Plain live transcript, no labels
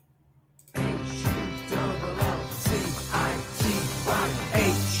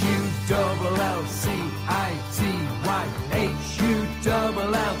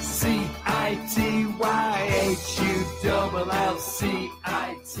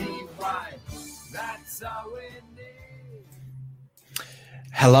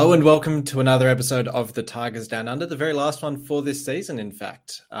Hello and welcome to another episode of the Tigers Down Under, the very last one for this season, in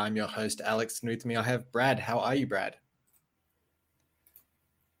fact. I'm your host, Alex, and with me I have Brad. How are you, Brad?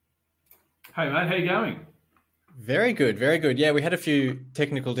 Hey, mate. How you going? Very good, very good. Yeah, we had a few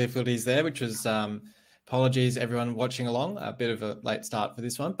technical difficulties there, which was apologies, everyone watching along. A bit of a late start for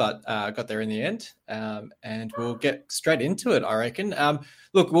this one, but got there in the end, and we'll get straight into it, I reckon.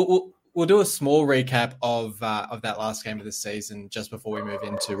 Look, we'll do a small recap of that last game of the season just before we move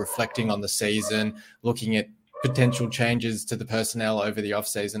into reflecting on the season, looking at potential changes to the personnel over the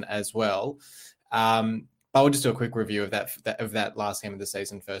off-season as well. But we'll just do a quick review of that last game of the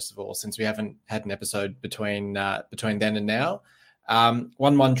season first of all, since we haven't had an episode between then and now.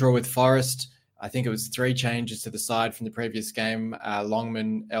 1-1 draw with Forest. I think it was 3 changes to the side from the previous game.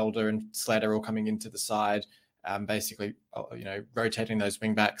 Longman, Elder, and Slater all coming into the side. Basically, rotating those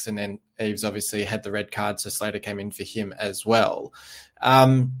wing backs, and then Eves obviously had the red card, so Slater came in for him as well.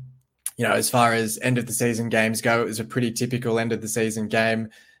 As far as end of the season games go, it was a pretty typical end of the season game.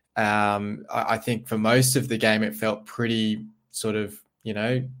 I think for most of the game, it felt pretty sort of,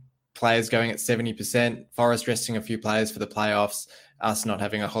 players going at 70%, Forest resting a few players for the playoffs, us not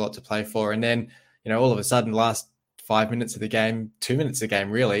having a whole lot to play for. And then, all of a sudden, last 5 minutes of the game, 2 minutes of the game,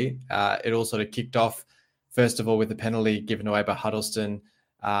 really, it all sort of kicked off. First of all, with the penalty given away by Huddleston,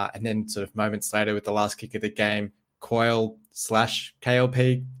 and then sort of moments later with the last kick of the game,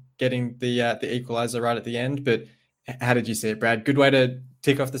 Coyle/KLP getting the equaliser right at the end. But how did you see it, Brad? Good way to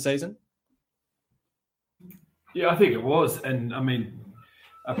tick off the season? Yeah, I think it was. And,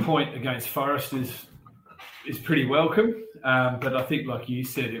 a point against Forest is pretty welcome. But I think, like you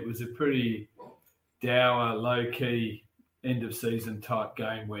said, it was a pretty dour, low-key, end-of-season type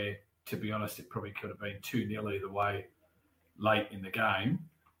game where, to be honest, it probably could have been 2-0 either way late in the game.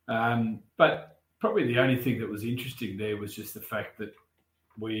 But probably the only thing that was interesting there was just the fact that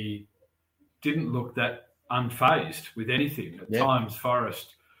we didn't look that unfazed with anything. At times,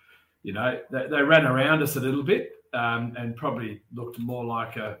 Forest, they ran around us a little bit and probably looked more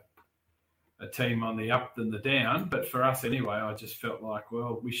like a team on the up than the down. But for us anyway, I just felt like,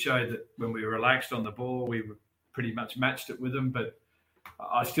 well, we showed that when we relaxed on the ball, we were pretty much matched it with them. But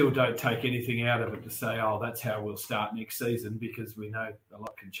I still don't take anything out of it to say, oh, that's how we'll start next season, because we know a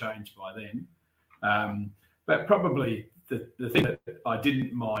lot can change by then. But probably the thing that I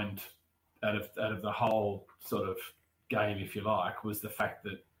didn't mind out of the whole sort of game, if you like, was the fact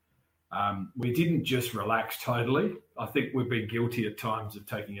that we didn't just relax totally. I think we've been guilty at times of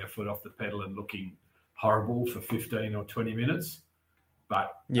taking our foot off the pedal and looking horrible for 15 or 20 minutes.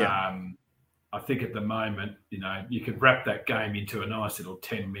 But I think at the moment, you could wrap that game into a nice little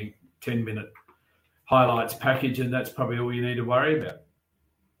 10-minute highlights package, and that's probably all you need to worry about.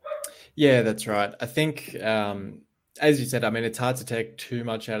 Yeah, that's right. I think, as you said, it's hard to take too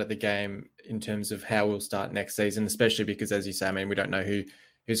much out of the game in terms of how we'll start next season, especially because, as you say, we don't know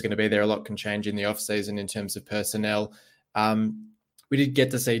who's going to be there. A lot can change in the off-season in terms of personnel. We did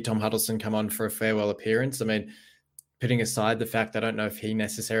get to see Tom Huddleston come on for a farewell appearance. Putting aside the fact I don't know if he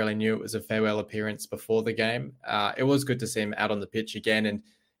necessarily knew it was a farewell appearance before the game, it was good to see him out on the pitch again and,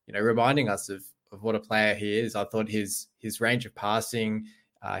 reminding us of what a player he is. I thought his range of passing,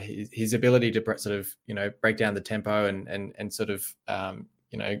 his ability to sort of, break down the tempo and sort of,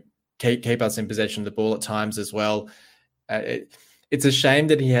 keep us in possession of the ball at times as well. It's a shame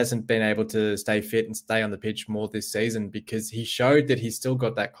that he hasn't been able to stay fit and stay on the pitch more this season, because he showed that he's still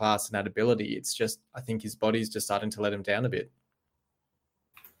got that class and that ability. It's just, I think his body's just starting to let him down a bit.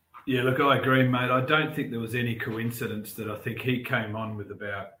 Yeah, look, I agree, mate. I don't think there was any coincidence that I think he came on with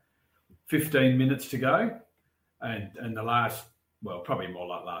about 15 minutes to go. And the last, well, probably more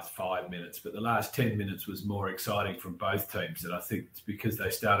like last 5 minutes, but the last 10 minutes was more exciting from both teams. And I think it's because they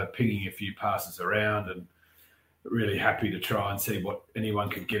started pinging a few passes around and really happy to try and see what anyone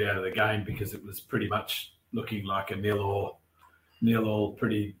could get out of the game, because it was pretty much looking like a nil all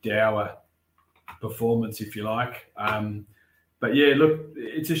pretty dour performance, if you like. But yeah, look,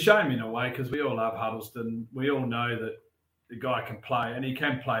 it's a shame in a way, because we all love Huddleston. We all know that the guy can play, and he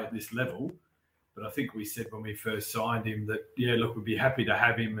can play at this level. But I think we said when we first signed him that, we'd be happy to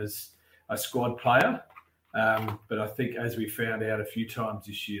have him as a squad player. But I think, as we found out a few times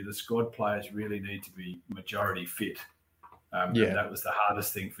this year, the squad players really need to be majority fit. And that was the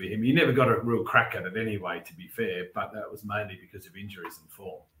hardest thing for him. He never got a real crack at it anyway, to be fair, but that was mainly because of injuries and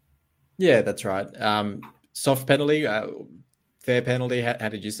form. Yeah, that's right. Soft penalty, fair penalty. How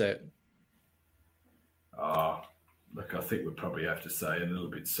did you say it? Look, I think we'd probably have to say a little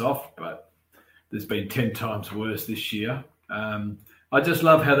bit soft, but there's been 10 times worse this year. I just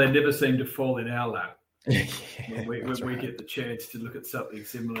love how they never seem to fall in our lap. When we get the chance to look at something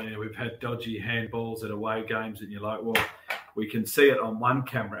similar, we've had dodgy handballs at away games, and you're like, well, we can see it on one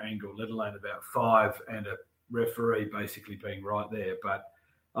camera angle, let alone about 5, and a referee basically being right there. But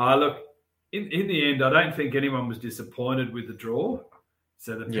look, in the end, I don't think anyone was disappointed with the draw.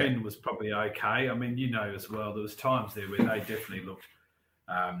 So the pen was probably okay. I mean, as well, there was times there where they definitely looked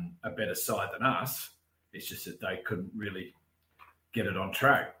a better side than us. It's just that they couldn't really get it on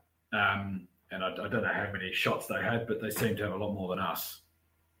track. And I don't know how many shots they had, but they seemed to have a lot more than us.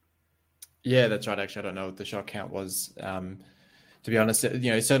 Yeah, that's right. Actually, I don't know what the shot count was. To be honest,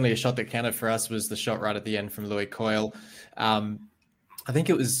 certainly a shot that counted for us was the shot right at the end from Louis Coyle. I think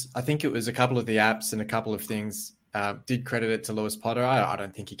it was a couple of the apps and a couple of things did credit it to Lewis Potter. I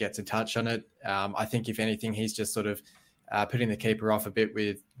don't think he gets a touch on it. I think if anything, he's just sort of putting the keeper off a bit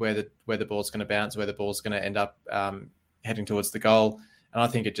with where the ball's going to bounce, where the ball's going to end up heading towards the goal. And I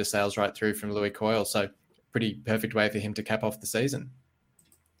think it just sails right through from Louis Coyle. So pretty perfect way for him to cap off the season.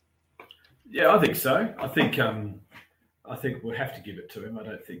 Yeah, I think so. I think we'll have to give it to him. I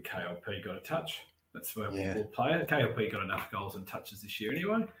don't think KLP got a touch. That's where we'll play it. KLP got enough goals and touches this year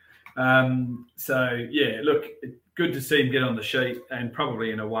anyway. Look, good to see him get on the sheet, and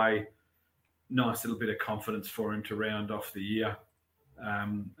probably in a way, nice little bit of confidence for him to round off the year.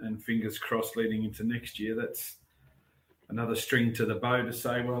 And fingers crossed leading into next year, that's another string to the bow to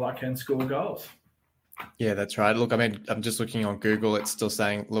say, well, I can score goals. Yeah, that's right. Look, I mean, I'm just looking on Google. It's still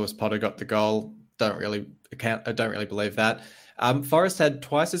saying Lewis Potter got the goal. I don't really believe that. Forrest had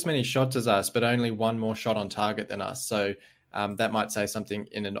twice as many shots as us, but only one more shot on target than us. So that might say something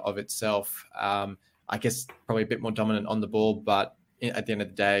in and of itself. I guess probably a bit more dominant on the ball, but at the end of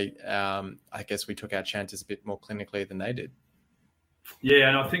the day, I guess we took our chances a bit more clinically than they did. Yeah,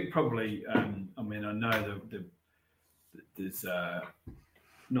 and I think probably, I know there's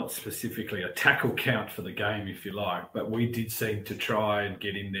not specifically a tackle count for the game, if you like, but we did seem to try and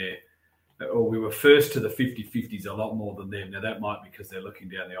get in there. Or we were first to the 50-50s a lot more than them. Now, that might be because they're looking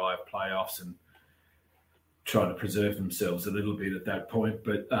down the eye of playoffs and trying to preserve themselves a little bit at that point.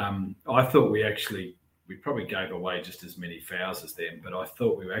 But I thought we probably gave away just as many fouls as them, but I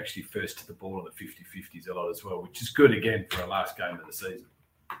thought we were actually first to the ball in the 50-50s a lot as well, which is good, again, for our last game of the season.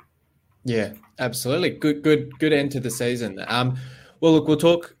 Yeah, absolutely. Good end to the season. Well, look, we'll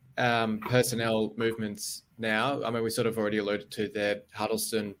talk personnel movements now. I mean, we sort of already alluded to there,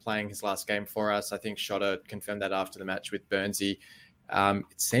 Huddleston playing his last game for us. I think Shotta confirmed that after the match with Burnsy. It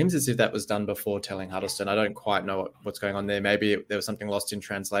seems as if that was done before telling Huddleston. I don't quite know what's going on there. Maybe there was something lost in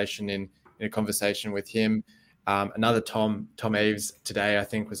translation in a conversation with him. Another Tom Eaves today, I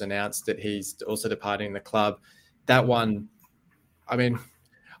think, was announced that he's also departing the club. That one, I mean,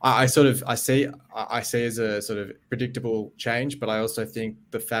 I see as a sort of predictable change, but I also think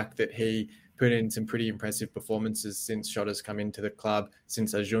the fact that he put in some pretty impressive performances since Shotta's come into the club,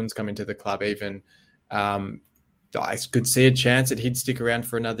 since Ajun's come into the club even, I could see a chance that he'd stick around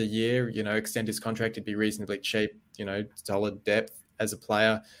for another year, extend his contract. It'd be reasonably cheap, solid depth as a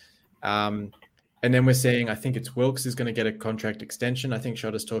player. And then we're seeing, I think it's Wilkes is going to get a contract extension. I think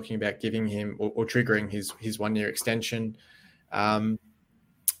Shotta's talking about giving him or triggering his 1 year extension.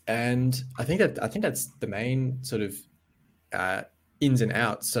 And I think that's the main sort of ins and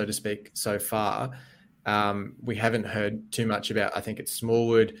outs, so to speak, so far. We haven't heard too much about, I think it's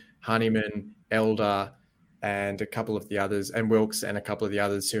Smallwood, Honeyman, Elder, and a couple of the others, and Wilkes and a couple of the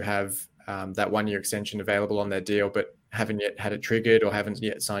others who have that 1 year extension available on their deal, but haven't yet had it triggered or haven't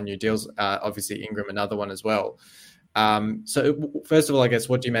yet signed new deals. Obviously, Ingram, another one as well. So first of all, I guess,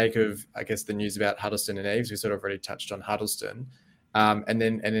 what do you make of, the news about Huddleston and Eaves? We sort of already touched on Huddleston. And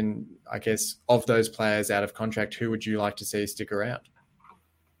then I guess of those players out of contract, who would you like to see stick around?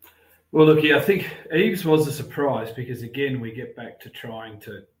 Well, look, I think Eaves was a surprise because, again, we get back to trying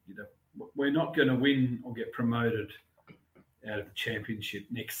to, we're not going to win or get promoted out of the championship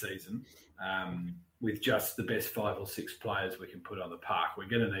next season with just the best 5 or 6 players we can put on the park. We're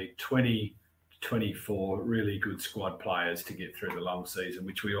going to need 20 to 24 really good squad players to get through the long season,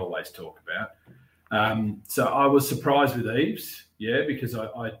 which we always talk about. So I was surprised with Eaves, because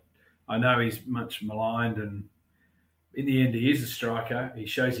I know he's much maligned, and in the end, he is a striker. He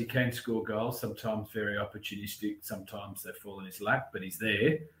shows he can score goals, sometimes very opportunistic, sometimes they fall in his lap, but he's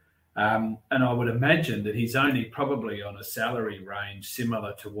there. And I would imagine that he's only probably on a salary range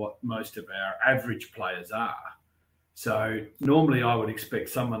similar to what most of our average players are. So normally I would expect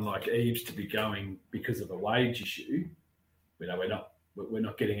someone like Eaves to be going because of a wage issue. We're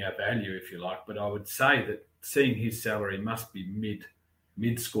not getting our value, if you like, but I would say that seeing his salary must be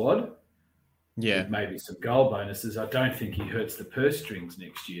mid squad. Yeah. With maybe some goal bonuses. I don't think he hurts the purse strings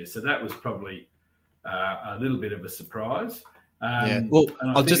next year. So that was probably a little bit of a surprise. Well,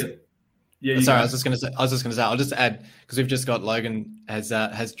 I was just going to say, I'll just add, because we've just got Logan has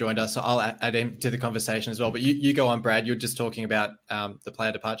joined us, so I'll add him to the conversation as well. But you go on, Brad. You're just talking about the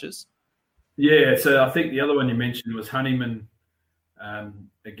player departures. Yeah, so I think the other one you mentioned was Honeyman.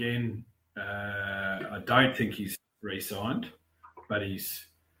 Again, I don't think he's re-signed, but he's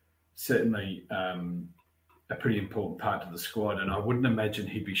certainly a pretty important part of the squad, and I wouldn't imagine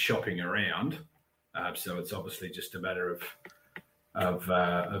he'd be shopping around. So it's obviously just a matter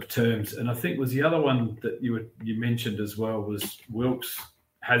of terms. And I think was the other one that you mentioned as well was Wilkes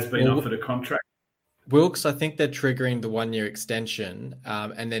has been offered a contract. Wilkes, I think they're triggering the 1-year extension,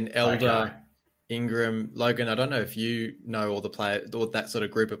 and then Elder, Ingram, Logan. I don't know if you know all the players, or that sort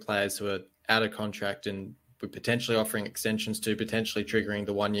of group of players who are out of contract and we're potentially offering extensions to, potentially triggering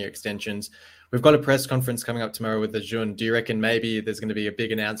the 1-year extensions. We've got a press conference coming up tomorrow with the Jun. Do you reckon maybe there's going to be a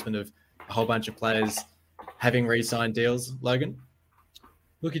big announcement of a whole bunch of players having re-signed deals, Logan?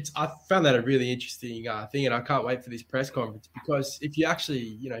 Look, I found that a really interesting thing, and I can't wait for this press conference, because if you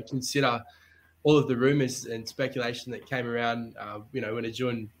actually, consider all of the rumours and speculation that came around, when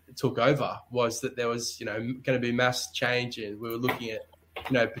Ajun took over, was that there was, going to be mass change, and we were looking at,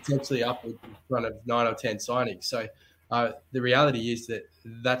 potentially upwards in front of 9 or 10 signings. So the reality is that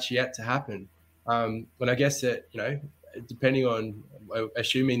that's yet to happen. And I guess that, depending on,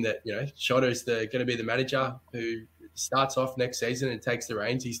 assuming that, Shotter's going to be the manager who starts off next season and takes the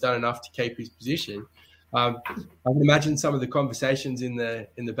reins, he's done enough to keep his position. I would imagine some of the conversations in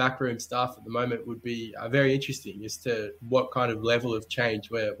the backroom staff at the moment would be very interesting as to what kind of level of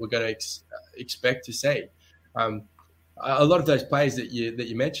change we're going to expect to see. A lot of those players that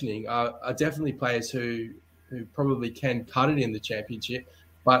you're mentioning are definitely players who probably can cut it in the championship,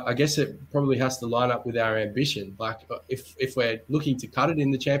 but I guess it probably has to line up with our ambition. Like if we're looking to cut it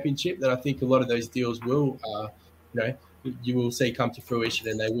in the championship, then I think a lot of those deals will, you will see come to fruition,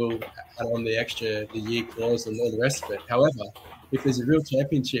 and they will add on the year clause and all the rest of it. However, if there's a real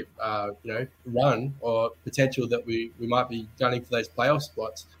championship, run or potential that we might be gunning for those playoff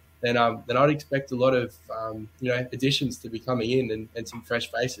spots, then I'd expect a lot of, additions to be coming in and some fresh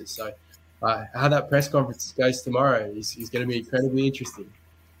faces. So how that press conference goes tomorrow is going to be incredibly interesting.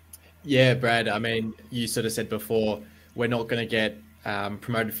 Yeah, Brad, I mean, you sort of said before, we're not going to get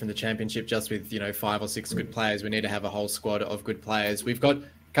promoted from the championship just with 5 or 6 good players. We need to have a whole squad of good players. We've got a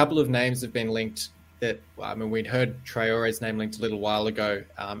couple of names that have been linked that, we'd heard Traore's name linked a little while ago,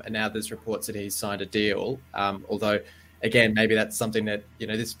 and now there's reports that he's signed a deal. Although, again, maybe that's something that,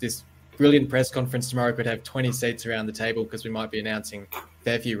 this brilliant press conference tomorrow could have 20 seats around the table, because we might be announcing a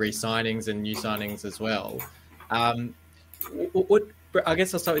fair few re-signings and new signings as well. I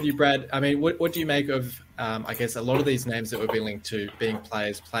guess I'll start with you, Brad. I mean, what do you make of, I guess, a lot of these names that we've been linked to being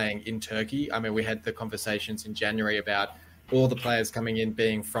players playing in Turkey? I mean, we had the conversations in January about all the players coming in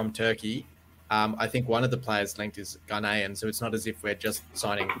being from Turkey. I think one of the players linked is Ghanaian, so it's not as if we're just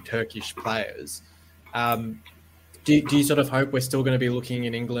signing Turkish players. Do you sort of hope we're still going to be looking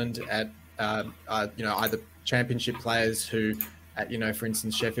in England at, either championship players who, for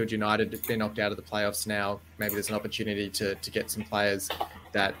instance, Sheffield United have been knocked out of the playoffs now. Maybe there's an opportunity to get some players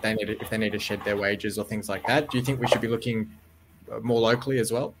that if they need to shed their wages or things like that. Do you think we should be looking more locally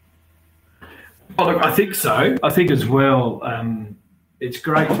as well? Well, look, I think so. I think as well, it's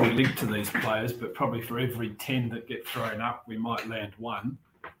great to be linked to these players, but probably for every 10 that get thrown up, we might land one.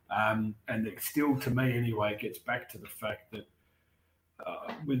 And it still, to me anyway, gets back to the fact that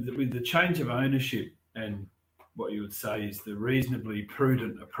with the change of ownership and what you would say is the reasonably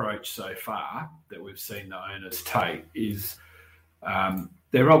prudent approach so far that we've seen the owners take is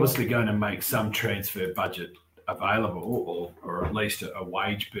they're obviously going to make some transfer budget available or at least a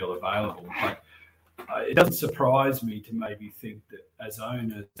wage bill available. But it doesn't surprise me to maybe think that as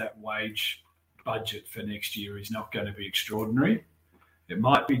owners, that wage budget for next year is not going to be extraordinary. It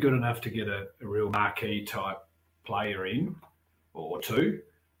might be good enough to get a real marquee type player in or two.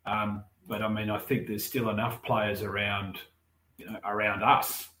 But I mean, I think there's still enough players around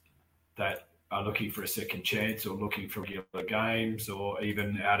us that are looking for a second chance or looking for regular games or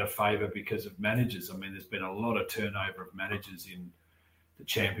even out of favour because of managers. I mean, there's been a lot of turnover of managers in the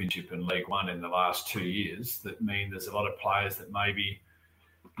Championship and League One in the last 2 years that mean there's a lot of players that may be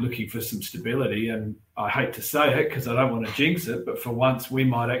looking for some stability. And I hate to say it because I don't want to jinx it, but for once we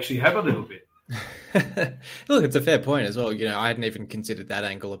might actually have a little bit. Look, it's a fair point as well. I hadn't even considered that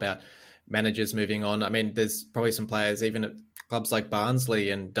angle about managers moving on. I mean, there's probably some players even at clubs like Barnsley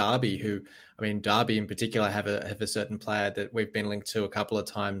and Derby who, I mean, Derby in particular have a certain player that we've been linked to a couple of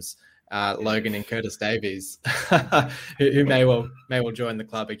times, Logan and Curtis Davies, who may well join the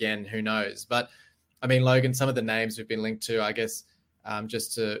club again. Who knows? But I mean, Logan, some of the names we've been linked to, I guess,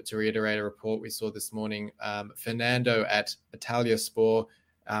 just to reiterate a report we saw this morning, Fernando at Italyaspor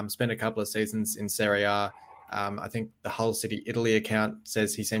spent a couple of seasons in Serie A. I think the Hull City Italy account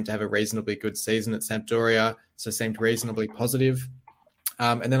says he seemed to have a reasonably good season at Sampdoria, so seemed reasonably positive.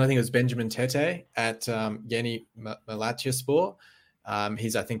 And then I think it was Benjamin Tete at Yeni Malatyaspor.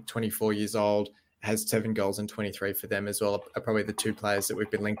 He's, I think, 24 years old, has 7 goals and 23 for them as well, are probably the 2 players that we've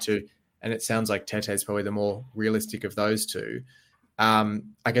been linked to. And it sounds like Tete is probably the more realistic of those 2. I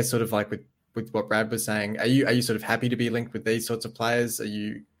guess sort of like with what Brad was saying, are you sort of happy to be linked with these sorts of players? Are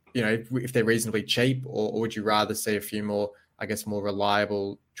you if they're reasonably cheap, or would you rather see a few more, I guess, more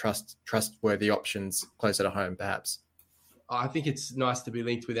reliable, trustworthy options closer to home, perhaps? I think it's nice to be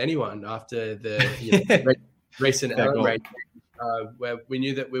linked with anyone after the recent rate, where we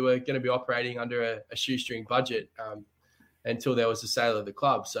knew that we were going to be operating under a shoestring budget until there was a sale of the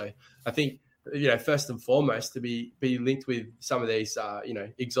club. So I think, first and foremost, to be linked with some of these,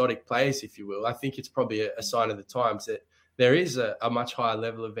 exotic players, if you will, I think it's probably a sign of the times that there is a much higher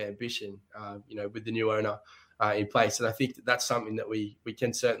level of ambition, with the new owner in place. And I think that's something that we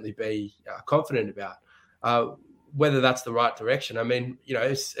can certainly be confident about. Whether that's the right direction. I mean,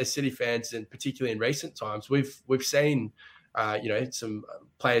 as City fans, and particularly in recent times, we've seen, some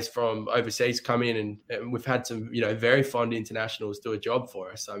players from overseas come in, and we've had some, very fond internationals do a job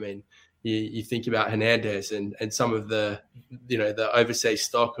for us. I mean, you think about Hernandez and some of the overseas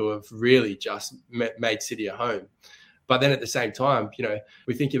stock who have really just made City a home. But then at the same time,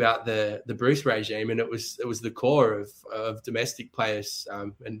 we think about the Bruce regime, and it was the core of domestic players,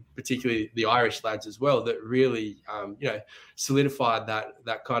 and particularly the Irish lads as well, that really, solidified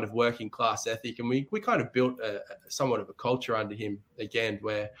that kind of working class ethic. And we kind of built somewhat of a culture under him again,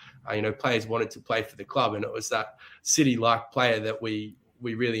 where, players wanted to play for the club, and it was that City-like player that we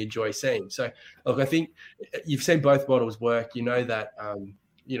really enjoy seeing. So, look, I think you've seen both models work. That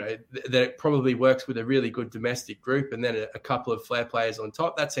that it probably works with a really good domestic group, and then a couple of flair players on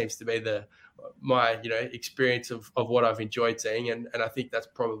top. That seems to be my experience of what I've enjoyed seeing, and I think that's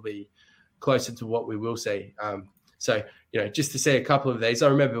probably closer to what we will see. So just to see a couple of these, I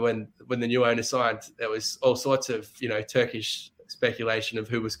remember when the new owner signed, there was all sorts of Turkish speculation of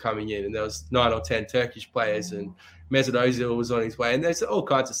who was coming in, and there was 9 or 10 Turkish players, and Mesut Ozil was on his way, and there's all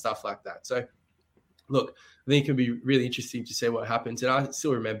kinds of stuff like that. So, look, I think it can be really interesting to see what happens. And I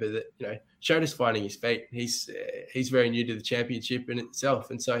still remember that, Shoda's finding his feet. He's very new to the championship in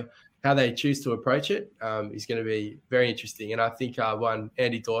itself. And so how they choose to approach it is going to be very interesting. And I think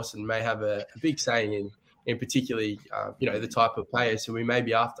Andy Dawson may have a big say in particularly, the type of players who we may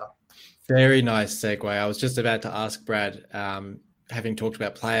be after. Very nice segue. I was just about to ask Brad, having talked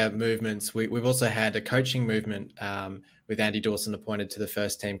about player movements, we've also had a coaching movement with Andy Dawson appointed to the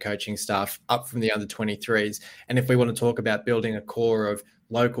first team coaching staff up from the under 23s. And if we want to talk about building a core of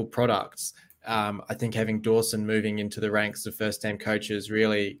local products, I think having Dawson moving into the ranks of first team coaches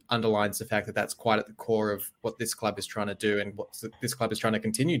really underlines the fact that that's quite at the core of what this club is trying to do and what this club is trying to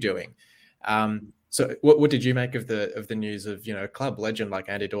continue doing. So what did you make of the news of, club legend like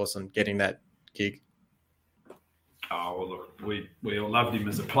Andy Dawson getting that gig? Oh, well, look, we all loved him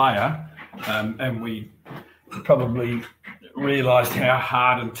as a player, and we probably realised how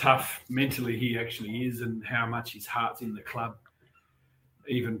hard and tough mentally he actually is, and how much his heart's in the club,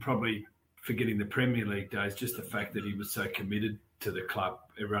 even probably forgetting the Premier League days, just the fact that he was so committed to the club.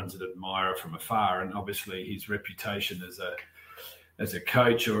 Everyone's an admirer from afar, and obviously his reputation as a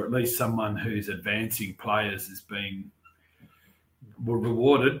coach, or at least someone who's advancing players, has been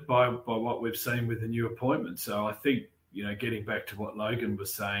rewarded by what we've seen with the new appointment. So I think, getting back to what Logan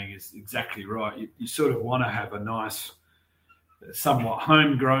was saying is exactly right. You sort of want to have a nice, somewhat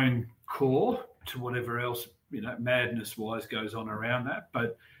homegrown core to whatever else, madness-wise goes on around that.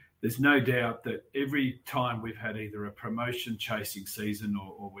 But there's no doubt that every time we've had either a promotion chasing season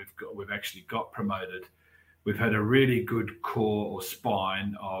or we've actually got promoted, we've had a really good core or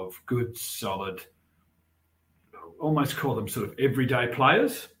spine of good, solid, almost call them sort of everyday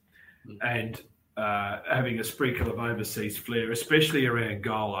players, and having a sprinkle of overseas flair, especially around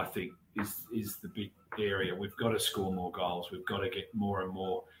goal, I think is the big area. We've got to score more goals. We've got to get more and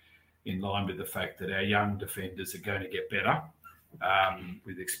more in line with the fact that our young defenders are going to get better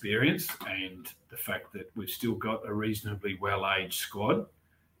with experience, and the fact that we've still got a reasonably well-aged squad,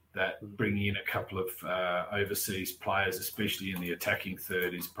 that bringing in a couple of overseas players, especially in the attacking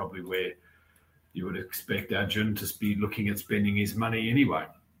third, is probably where you would expect Arjun to be looking at spending his money anyway.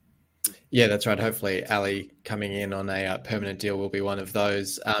 Yeah, that's right. Hopefully Ali coming in on a permanent deal will be one of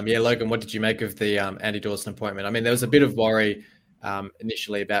those. Logan, what did you make of the Andy Dawson appointment? I mean, there was a bit of worry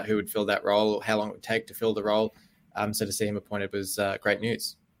initially about who would fill that role, or how long it would take to fill the role. So to see him appointed was great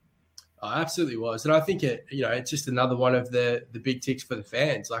news. Oh, absolutely was. And I think it's just another one of the big ticks for the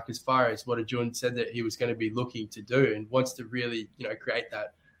fans, like as far as what Ajun said that he was going to be looking to do and wants to really, create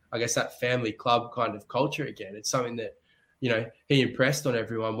that, I guess, that family club kind of culture again. It's something that, he impressed on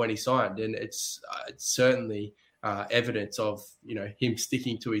everyone when he signed. And it's certainly evidence of, him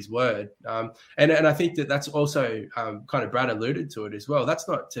sticking to his word. And I think that's also kind of Brad alluded to it as well. That's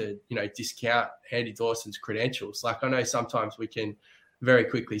not to, discount Andy Dawson's credentials. Like I know sometimes we can very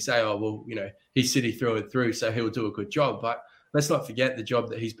quickly say, oh, well, he's City through and through, so he'll do a good job. But let's not forget the job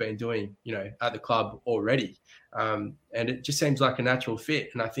that he's been doing, at the club already. And it just seems like a natural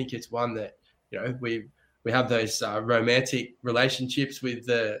fit. And I think it's one that, we have those romantic relationships with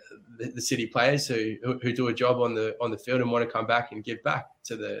the City players who do a job on the field and want to come back and give back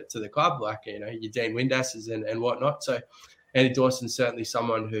to the club, like, your Dean Windasses and whatnot. So Andy Dawson's certainly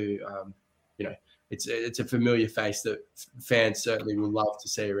someone who, it's a familiar face that fans certainly will love to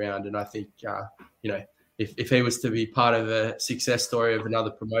see around. And I think, if he was to be part of a success story of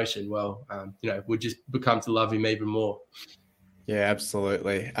another promotion, well, we'll just become to love him even more. Yeah,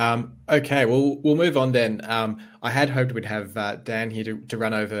 absolutely. Okay, well, we'll move on then. I had hoped we'd have Dan here to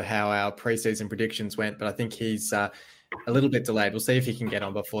run over how our preseason predictions went, but I think he's a little bit delayed. We'll see if he can get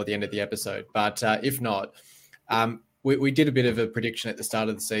on before the end of the episode. But if not, we did a bit of a prediction at the start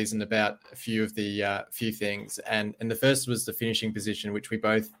of the season about a few of the few things. And the first was the finishing position, which we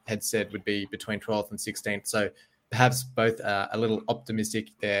both had said would be between 12th and 16th. So perhaps both a little optimistic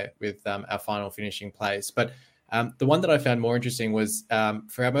there with our final finishing place. But the one that I found more interesting was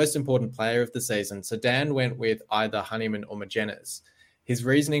for our most important player of the season. So Dan went with either Honeyman or Magennis. His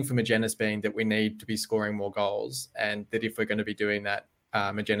reasoning for Magennis being that we need to be scoring more goals and that if we're going to be doing that,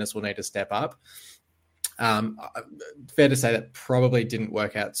 Magennis will need to step up. Fair to say that probably didn't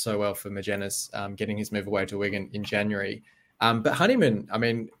work out so well for Magennis getting his move away to Wigan in January. But Honeyman, I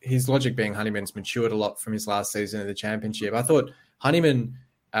mean, his logic being Honeyman's matured a lot from his last season in the Championship. I thought Honeyman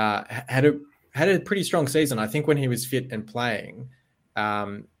had a pretty strong season. I think when he was fit and playing,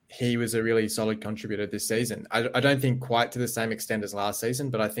 he was a really solid contributor this season. I don't think quite to the same extent as last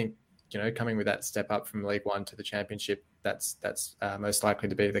season, but I think, coming with that step up from League One to the Championship, that's most likely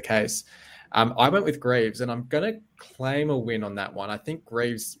to be the case. I went with Greaves, and I'm going to claim a win on that one. I think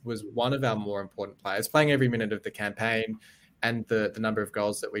Greaves was one of our more important players, playing every minute of the campaign, and the number of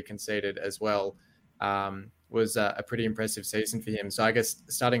goals that we conceded as well was a pretty impressive season for him. So I guess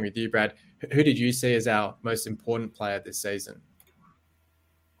starting with you, Brad, who did you see as our most important player this season?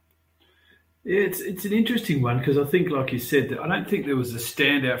 Yeah, it's an interesting one because I think, like you said, I don't think there was a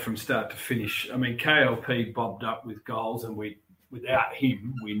standout from start to finish. I mean, KLP bobbed up with goals, and without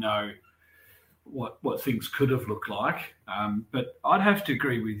him, we know what things could have looked like. But I'd have to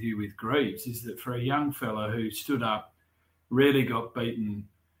agree with you with Greaves, is that for a young fella who stood up, rarely got beaten,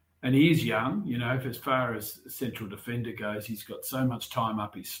 and he is young, as far as central defender goes, he's got so much time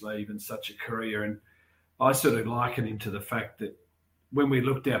up his sleeve and such a career. And I sort of liken him to the fact that when we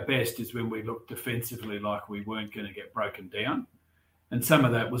looked our best is when we looked defensively like we weren't going to get broken down. And some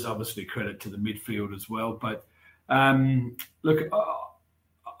of that was obviously credit to the midfield as well. But look,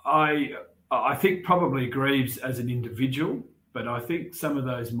 I think probably Greaves as an individual, but I think some of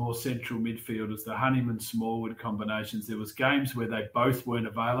those more central midfielders, the Honeyman-Smallwood combinations, there was games where they both weren't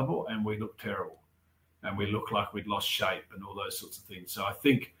available and we looked terrible and we looked like we'd lost shape and all those sorts of things. So I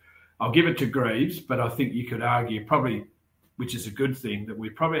think I'll give it to Greaves, but I think you could argue probably, which is a good thing, that we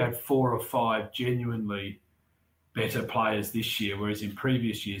probably had 4 or 5 genuinely better players this year, whereas in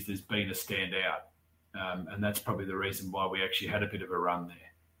previous years there's been a standout. And that's probably the reason why we actually had a bit of a run there.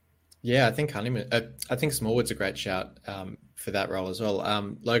 Yeah, I think Honeyman. I think Smallwood's a great shout for that role as well.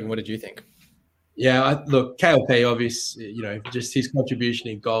 Logan, what did you think? Yeah, look, KLP, obviously, just his contribution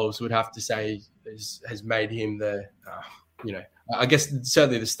in goals would have to say has made him the, I guess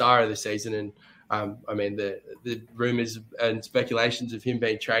certainly the star of the season. And I mean, the rumours and speculations of him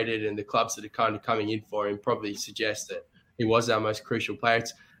being traded and the clubs that are kind of coming in for him probably suggest that he was our most crucial player.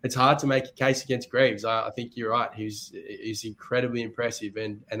 It's hard to make a case against Greaves. I think you're right. He's incredibly impressive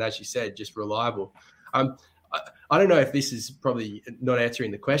and as you said, just reliable. I don't know if this is probably not answering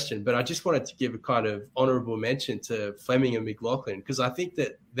the question, but I just wanted to give a kind of honourable mention to Fleming and McLaughlin because I think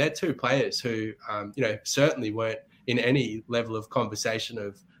that they're two players who, certainly weren't in any level of conversation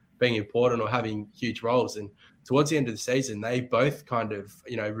of being important or having huge roles. And towards the end of the season, they both kind of,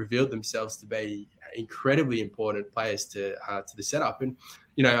 revealed themselves to be incredibly important players to the setup. And,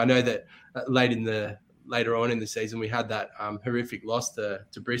 I know that later on in the season, we had that horrific loss to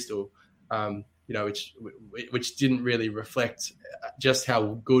Bristol. which didn't really reflect just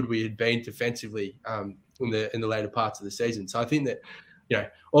how good we had been defensively in the later parts of the season. So I think that,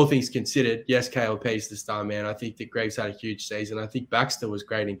 all things considered, yes, KLP is the star man. I think that Greg's had a huge season. I think Baxter was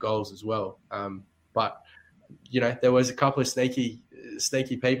great in goals as well. But there was a couple of sneaky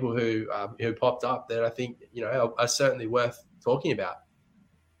people who popped up that I think are certainly worth talking about.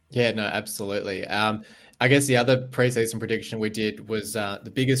 Yeah, no, absolutely. I guess the other preseason prediction we did was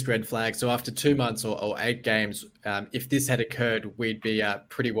the biggest red flag. So after 2 months or 8 games, if this had occurred, we'd be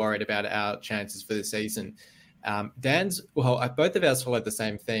pretty worried about our chances for the season. Dan's, both of ours followed the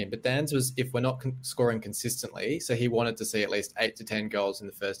same theme, but Dan's was if we're not scoring consistently, so he wanted to see at least 8 to 10 goals in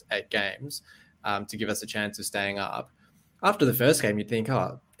the first 8 games to give us a chance of staying up. After the first game, you'd think,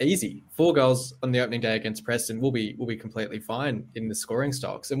 easy, 4 goals on the opening day against Preston, we'll be completely fine in the scoring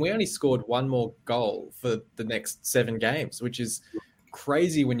stocks. And we only scored 1 more goal for the next 7 games, which is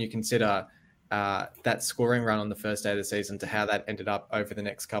crazy when you consider that scoring run on the first day of the season to how that ended up over the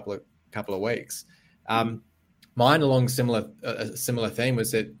next couple of weeks. Mine, along a similar theme,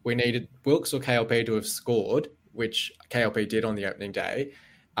 was that we needed Wilkes or KLP to have scored, which KLP did on the opening day,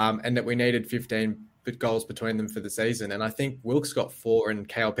 and that we needed 15 goals between them for the season. And I think Wilkes got 4 and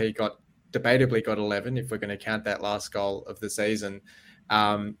KLP debatably got 11 if we're going to count that last goal of the season.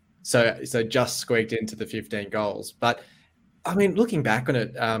 So just squeaked into the 15 goals. But I mean, looking back on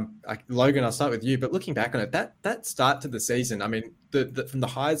it, Logan, I'll start with you, but looking back on it, that start to the season, I mean, from the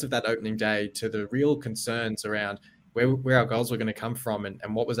highs of that opening day to the real concerns around where our goals were going to come from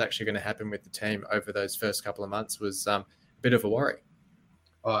and what was actually going to happen with the team over those first couple of months was a bit of a worry.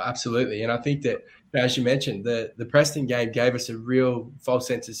 Oh, absolutely. And I think that, as you mentioned, the Preston game gave us a real false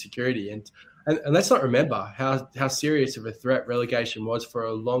sense of security. And let's not remember how serious of a threat relegation was for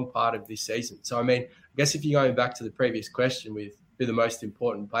a long part of this season. So, I mean, I guess if you're going back to the previous question with who the most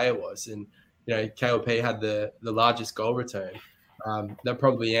important player was, and, KLP had the largest goal return, that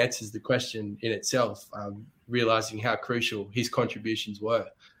probably answers the question in itself, realising how crucial his contributions were.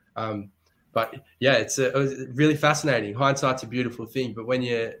 But yeah, it was really fascinating. Hindsight's a beautiful thing, but when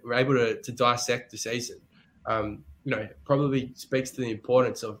you're able to dissect the season, probably speaks to the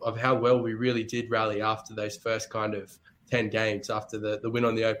importance of how well we really did rally after those first kind of 10 games, after the win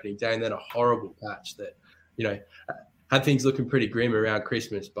on the opening day, and then a horrible patch that, had things looking pretty grim around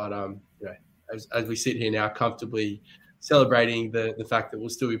Christmas. But, as we sit here now comfortably celebrating the fact that we'll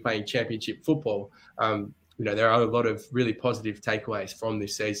still be playing championship football, there are a lot of really positive takeaways from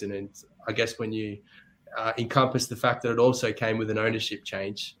this season. And I guess when you encompass the fact that it also came with an ownership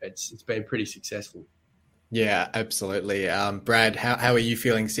change, it's been pretty successful. Yeah, absolutely. Brad, how are you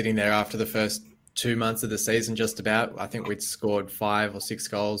feeling sitting there after the first 2 months of the season, just about? I think we'd scored 5 or 6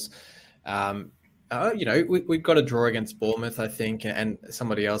 goals. We got a draw against Bournemouth, I think, and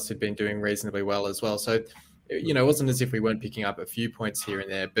somebody else had been doing reasonably well as well. So, it wasn't as if we weren't picking up a few points here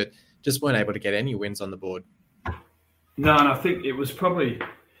and there, but just weren't able to get any wins on the board. No, and I think it was probably,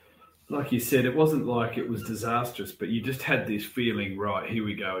 like you said, it wasn't like it was disastrous, but you just had this feeling, right, here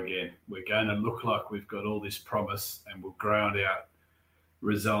we go again. We're going to look like we've got all this promise and we'll ground out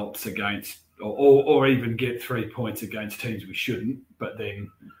results against or even get 3 points against teams we shouldn't, but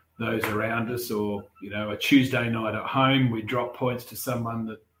then those around us, or, a Tuesday night at home, we drop points to someone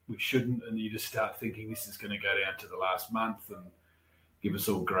that we shouldn't, and you just start thinking this is going to go down to the last month and give us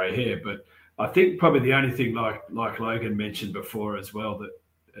all grey hair. But I think probably the only thing, like Logan mentioned before as well, that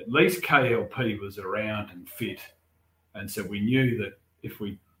at least KLP was around and fit. And so we knew that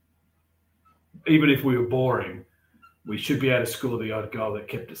even if we were boring, we should be able to score the odd goal that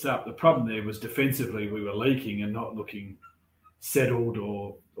kept us up. The problem there was defensively we were leaking and not looking settled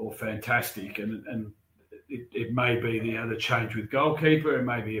or fantastic. And it may be the other change with goalkeeper. It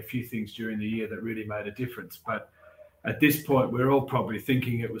may be a few things during the year that really made a difference. But at this point, we're all probably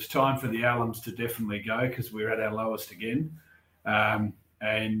thinking it was time for the Allams to definitely go because we're at our lowest again. And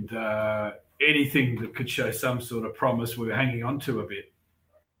anything that could show some sort of promise, we're hanging on to a bit.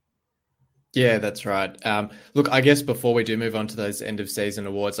 Yeah, that's right. Look, I guess before we do move on to those end of season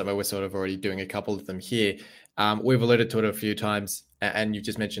awards, I mean, we're sort of already doing a couple of them here. We've alluded to it a few times, and you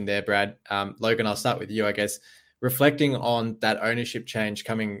just mentioned there, Brad. Logan, I'll start with you, I guess. Reflecting on that ownership change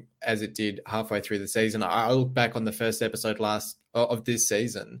coming as it did halfway through the season, I look back on the first episode of this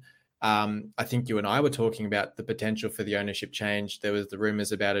season. I think you and I were talking about the potential for the ownership change. There was the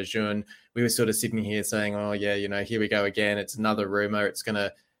rumours about Ajun. We were sort of sitting here saying, oh, yeah, here we go again. It's another rumour. It's going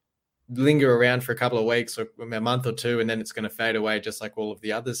to linger around for a couple of weeks or a month or two, and then it's going to fade away just like all of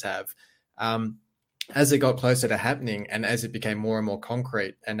the others have. As it got closer to happening and as it became more and more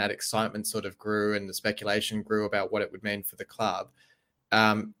concrete and that excitement sort of grew and the speculation grew about what it would mean for the club,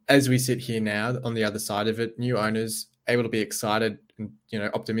 as we sit here now on the other side of it, new owners able to be excited and, you know,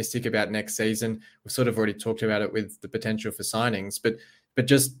 optimistic about next season. We've sort of already talked about it with the potential for signings, but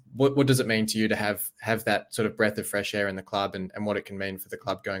just what does it mean to you to have that sort of breath of fresh air in the club and what it can mean for the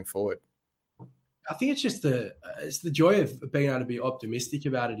club going forward? I think it's just it's the joy of being able to be optimistic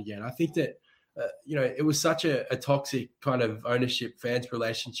about it again. I think that, you know, it was such a toxic kind of ownership fans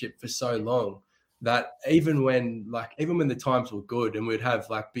relationship for so long that even when the times were good and we'd have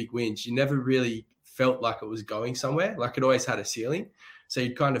like big wins, you never really felt like it was going somewhere. Like it always had a ceiling. So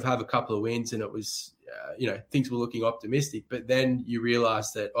you'd kind of have a couple of wins and it was, you know, things were looking optimistic. But then you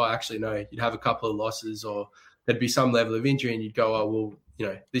realize that, oh, actually, no, you'd have a couple of losses or there'd be some level of injury and you'd go, oh, well, you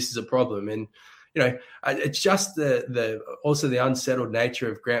know, this is a problem. And, you know, it's just also the unsettled nature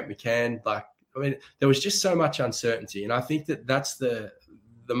of Grant McCann. Like, I mean, there was just so much uncertainty. And I think that that's the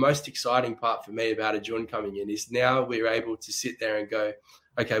most exciting part for me about Ajun coming in is now we're able to sit there and go,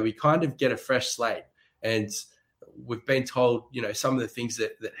 okay, we kind of get a fresh slate. And we've been told, you know, some of the things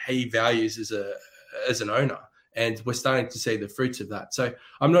that he values as an owner. And we're starting to see the fruits of that. So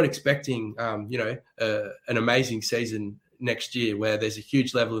I'm not expecting, you know, an amazing season next year where there's a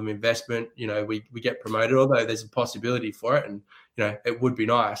huge level of investment. You know, we get promoted, although there's a possibility for it. And, you know, it would be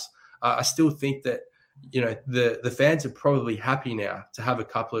nice. I still think that, you know, the fans are probably happy now to have a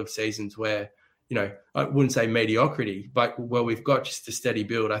couple of seasons where, you know, I wouldn't say mediocrity, but where we've got just a steady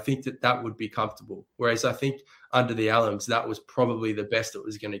build. I think that would be comfortable. Whereas I think under the Allams, that was probably the best it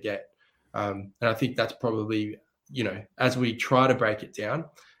was going to get. And I think that's probably, you know, as we try to break it down,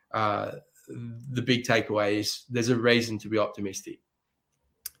 the big takeaway is there's a reason to be optimistic.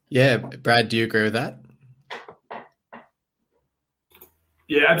 Yeah. Brad, do you agree with that?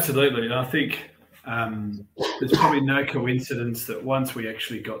 Yeah, absolutely. And I think there's probably no coincidence that once we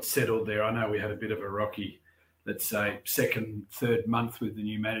actually got settled there, I know we had a bit of a rocky, let's say, second, third month with the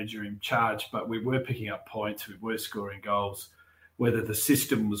new manager in charge, but we were picking up points, we were scoring goals. Whether the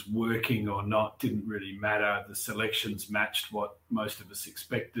system was working or not didn't really matter. The selections matched what most of us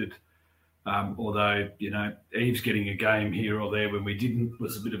expected. Although, you know, Eves getting a game here or there when we didn't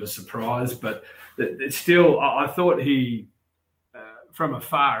was a bit of a surprise. But it's still, I thought he, from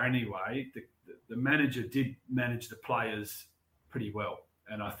afar anyway, the manager did manage the players pretty well.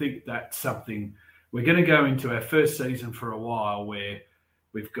 And I think that's something we're going to go into our first season for a while where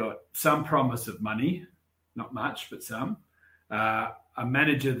we've got some promise of money, not much, but some. A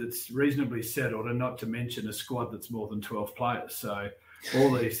manager that's reasonably settled, and not to mention a squad that's more than 12 players. So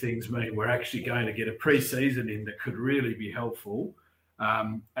all these things mean we're actually going to get a pre-season in that could really be helpful.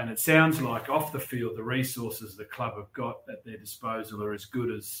 And it sounds like off the field, the resources the club have got at their disposal are as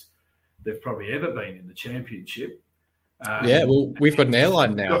good as they've probably ever been in the championship. Yeah, well, we've got an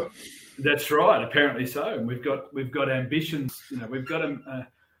airline now. That's right, apparently so. And we've got ambitions. You know, we've got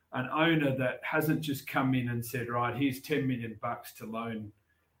an owner that hasn't just come in and said, right, here's $10 million to loan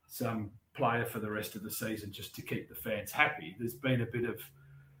some player for the rest of the season just to keep the fans happy. There's been a bit of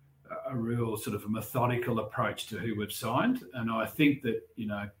a real sort of a methodical approach to who we've signed. And I think that, you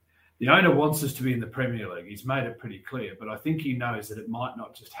know, the owner wants us to be in the Premier League. He's made it pretty clear, but I think he knows that it might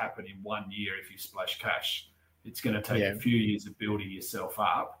not just happen in 1 year if you splash cash. It's going to take a few years of building yourself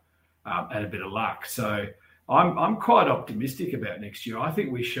up and a bit of luck. So I'm quite optimistic about next year. I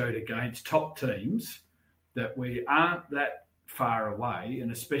think we showed against top teams that we aren't that far away, and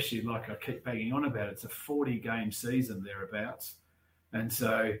especially, like I keep banging on about, it's a 40-game season thereabouts. And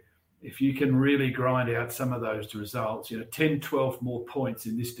so if you can really grind out some of those results, you know, 10, 12 more points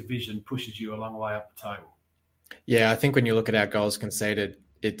in this division pushes you a long way up the table. Yeah, I think when you look at our goals conceded,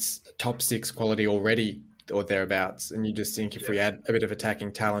 it's top 6 quality already or thereabouts. And you just think if we add a bit of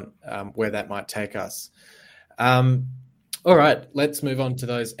attacking talent, where that might take us. All right, let's move on to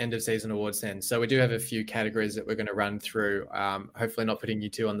those end of season awards then. So we do have a few categories that we're going to run through, hopefully not putting you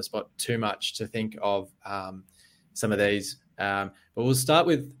two on the spot too much to think of some of these. But we'll start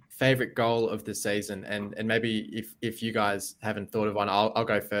with favorite goal of the season. And maybe if you guys haven't thought of one, I'll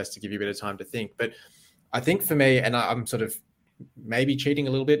go first to give you a bit of time to think. But I think for me, and I'm sort of maybe cheating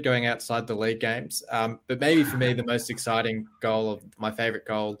a little bit going outside the league games, but maybe for me, the most exciting goal of my favorite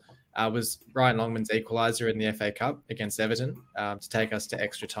goal was Ryan Longman's equaliser in the FA Cup against Everton to take us to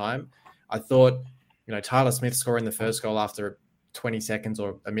extra time. I thought, you know, Tyler Smith scoring the first goal after 20 seconds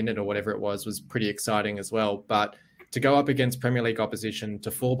or a minute or whatever it was pretty exciting as well. But to go up against Premier League opposition,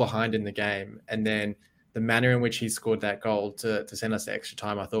 to fall behind in the game, and then the manner in which he scored that goal to send us to extra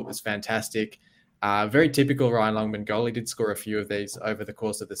time, I thought was fantastic. Very typical Ryan Longman goal. He did score a few of these over the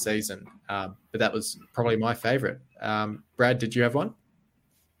course of the season, but that was probably my favourite. Brad, did you have one?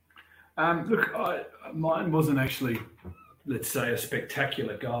 Look, mine wasn't actually let's say, a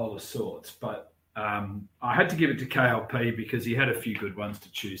spectacular goal of sorts. But I had to give it to KLP because he had a few good ones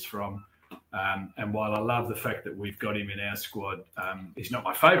to choose from. And while I love the fact that we've got him in our squad, he's not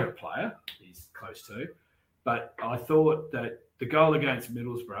my favourite player. He's close to. But I thought that the goal against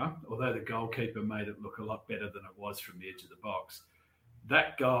Middlesbrough, although the goalkeeper made it look a lot better than it was from the edge of the box,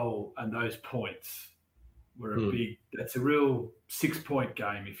 that goal and those points were that's a real 6-point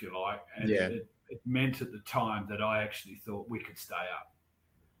game, if you like. And it meant at the time that I actually thought we could stay up.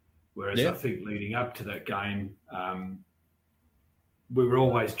 Whereas I think leading up to that game, we were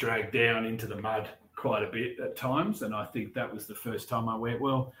always dragged down into the mud quite a bit at times. And I think that was the first time I went,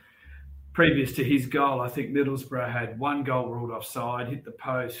 well, previous to his goal, I think Middlesbrough had one goal ruled offside, hit the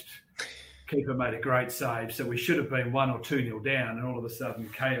post, keeper made a great save. So we should have been 1 or 2-0 down. And all of a sudden,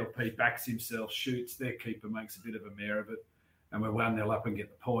 KLP backs himself, shoots, their keeper makes a bit of a mare of it. And we're 1-0 up and get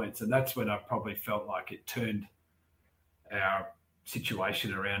the points. And that's when I probably felt like it turned our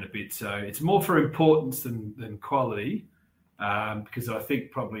situation around a bit. So it's more for importance than quality, because I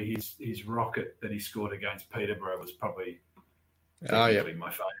think probably his rocket that he scored against Peterborough was probably my favourite.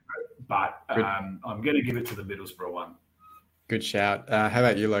 But I'm going to give it to the Middlesbrough one. Good shout. How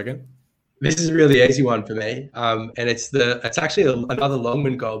about you, Logan? This is a really easy one for me, and it's actually another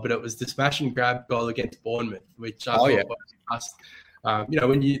Longman goal, but it was the smash and grab goal against Bournemouth, which I thought was just,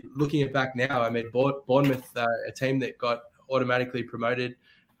 when you're looking at back now, I mean, Bournemouth, a team that got automatically promoted,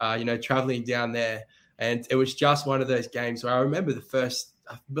 travelling down there, and it was just one of those games where I remember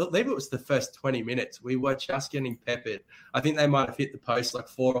I believe it was the first 20 minutes, we were just getting peppered. I think they might have hit the post like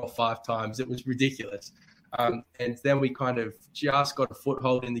 4 or 5 times. It was ridiculous. And then we kind of just got a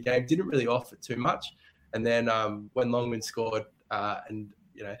foothold in the game, didn't really offer too much. And then when Longman scored and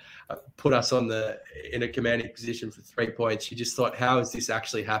put us in a commanding position for 3 points, you just thought, how has this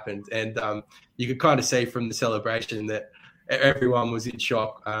actually happened? And you could kind of see from the celebration that everyone was in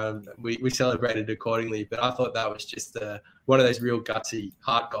shock. We celebrated accordingly, but I thought that was just one of those real gutsy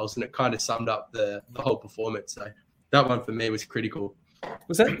heart goals, and it kind of summed up the whole performance. So that one for me was critical.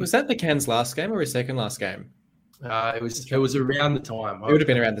 Was that the Cairns last game or his second last game? It was around the time. It would have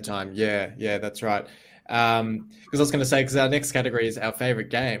been around the time. Yeah, that's right. Because I was going to say, because our next category is our favourite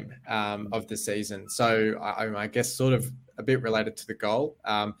game of the season. So I guess sort of a bit related to the goal,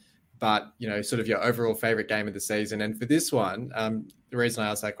 but sort of your overall favourite game of the season. And for this one, the reason I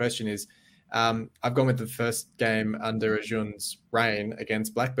asked that question is I've gone with the first game under Ajun's reign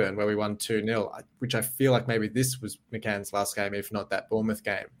against Blackburn, where we won 2-0, which I feel like maybe this was McCann's last game, if not that Bournemouth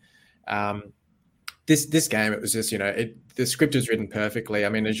game. This game, it was just, the script was written perfectly. I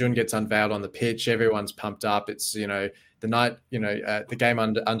mean, Ajun gets unveiled on the pitch, everyone's pumped up. It's, the night, the game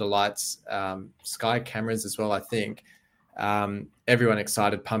under lights, Sky cameras as well, I think. Everyone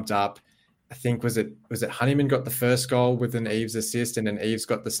excited, pumped up. I think was it Honeyman got the first goal with an Eves assist, and then Eves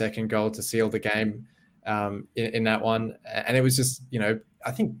got the second goal to seal the game in that one. And it was just,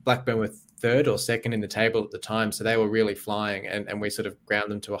 I think Blackburn were third or second in the table at the time, so they were really flying, and we sort of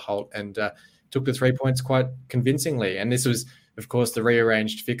ground them to a halt and took the 3 points quite convincingly. And this was, of course, the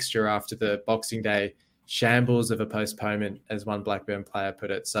rearranged fixture after the Boxing Day shambles of a postponement, as one Blackburn player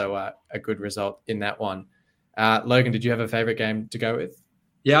put it. So a good result in that one. Logan, did you have a favourite game to go with?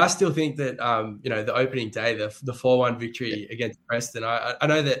 Yeah, I still think that, the opening day, the 4-1 victory against Preston, I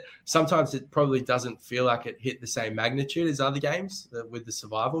know that sometimes it probably doesn't feel like it hit the same magnitude as other games with the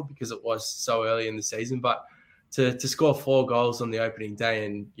survival, because it was so early in the season. But to score 4 goals on the opening day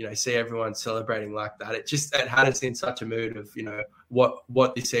and, see everyone celebrating like that, it had us in such a mood of,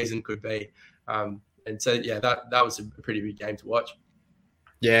 what this season could be. And so, yeah, that was a pretty big game to watch.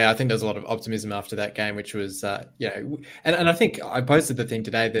 Yeah, I think there's a lot of optimism after that game, which was, and I think I posted the thing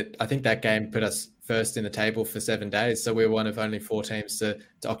today that I think that game put us first in the table for 7 days. So we were one of only 4 teams to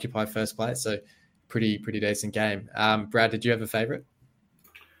occupy first place. So pretty decent game. Brad, did you have a favourite?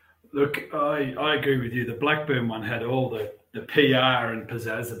 Look, I agree with you. The Blackburn one had all the PR and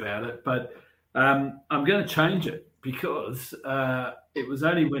pizzazz about it, but I'm going to change it because it was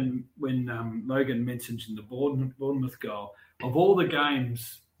only when Logan mentioned in the Bournemouth goal, of all the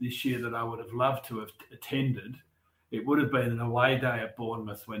games this year that I would have loved to have attended, it would have been an away day at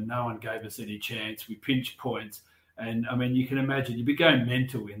Bournemouth when no one gave us any chance. We pinched points. And, I mean, you can imagine you'd be going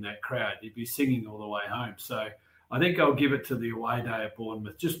mental in that crowd. You'd be singing all the way home. So I think I'll give it to the away day at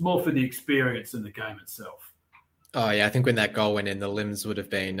Bournemouth, just more for the experience than the game itself. Oh, yeah, I think when that goal went in, the limbs would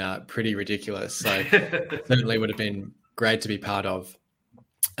have been pretty ridiculous. So certainly would have been great to be part of.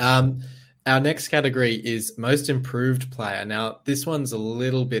 Our next category is most improved player. Now, this one's a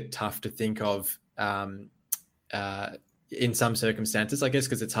little bit tough to think of in some circumstances, I guess,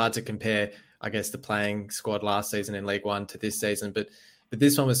 because it's hard to compare I guess, the playing squad last season in League One to this season. But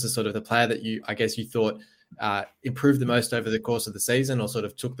this one was the sort of the player that you thought improved the most over the course of the season, or sort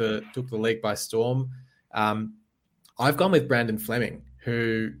of took the league by storm. I've gone with Brandon Fleming,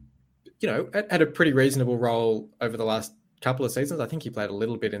 who, had a pretty reasonable role over the last couple of seasons. I think he played a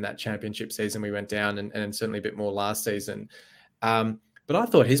little bit in that championship season we went down, and certainly a bit more last season. But I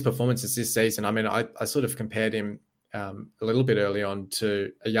thought his performances this season, I mean, I sort of compared him a little bit early on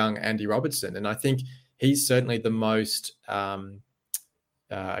to a young Andy Robertson. And I think he's certainly the most,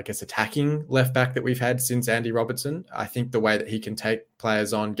 attacking left back that we've had since Andy Robertson. I think the way that he can take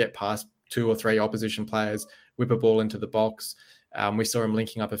players on, get past 2 or 3 opposition players, whip a ball into the box. We saw him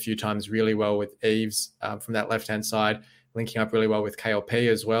linking up a few times really well with Eves from that left-hand side, linking up really well with KLP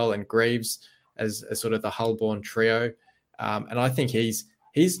as well, and Greaves as sort of the Hull-born trio. And I think he's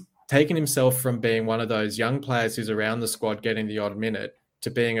taken himself from being one of those young players who's around the squad getting the odd minute to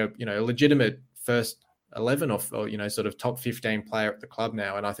being a legitimate first 11 or sort of top 15 player at the club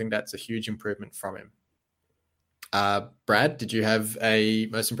now. And I think that's a huge improvement from him. Brad, did you have a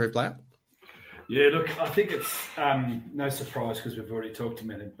most improved player? Yeah, look, I think it's no surprise because we've already talked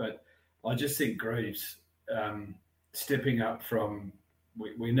about it, but I just think Greaves stepping up from,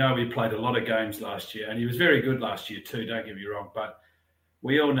 we know he played a lot of games last year, and he was very good last year too, don't get me wrong, but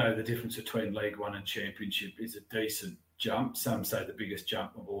we all know the difference between League One and Championship is a decent jump. Some say the biggest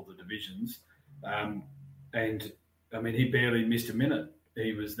jump of all the divisions. And, I mean, he barely missed a minute.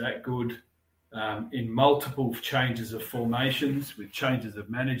 He was that good in multiple changes of formations, with changes of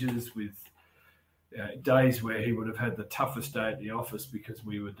managers, with days where he would have had the toughest day at the office because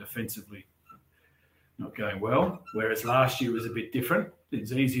we were defensively not going well, whereas last year was a bit different.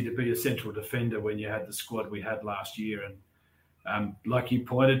 It's easy to be a central defender when you had the squad we had last year. And like you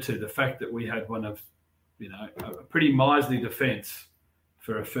pointed to, the fact that we had one of, a pretty miserly defence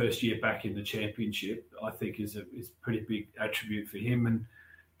for a first year back in the Championship, I think is a pretty big attribute for him. And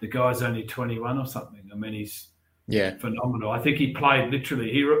the guy's only 21 or something. I mean, he's phenomenal. I think he played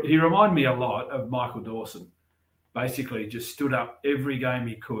literally, he reminded me a lot of Michael Dawson. Basically just stood up every game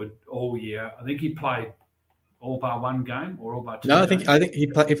he could all year. I think he played all bar one game or all bar two. No, I think he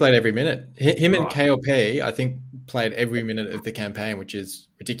played every minute. Him and KLP, I think, played every minute of the campaign, which is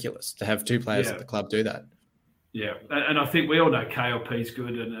ridiculous to have 2 players at the club do that. Yeah, and I think we all know KLP's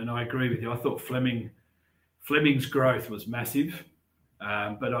good, and I agree with you. I thought Fleming's growth was massive,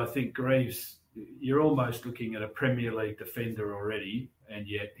 but I think Greaves, you're almost looking at a Premier League defender already, and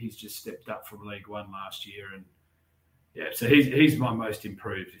yet he's just stepped up from League One last year, and so he's my most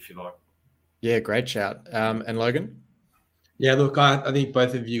improved, if you like. Yeah, great shout. And Logan? Yeah, look, I think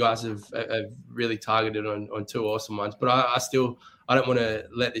both of you guys have really targeted on 2 awesome ones, but I don't want to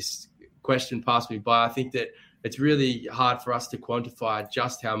let this question pass me by. I think that it's really hard for us to quantify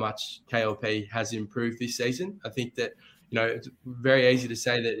just how much KLP has improved this season. I think that, it's very easy to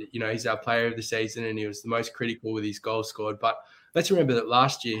say that, he's our player of the season and he was the most critical with his goals scored. But let's remember that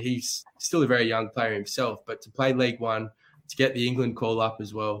last year, he's still a very young player himself, but to play League One, to get the England call up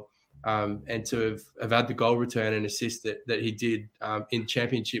as well, and to have had the goal return and assist that he did in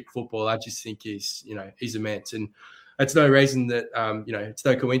Championship football, I just think he's immense. And it's no reason that, it's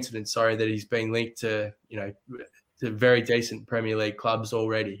no coincidence, that he's been linked to, to very decent Premier League clubs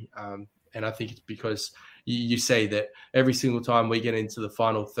already. And I think it's because you see that every single time we get into the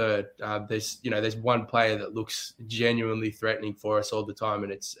final third, there's one player that looks genuinely threatening for us all the time,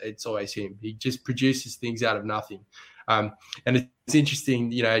 and it's always him. He just produces things out of nothing. And it's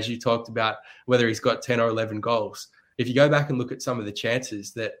interesting, as you talked about whether he's got 10 or 11 goals. If you go back and look at some of the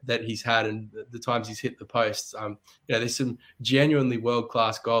chances that he's had and the times he's hit the posts, there's some genuinely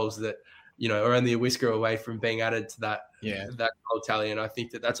world-class goals that, are only a whisker away from being added to that goal tally. And I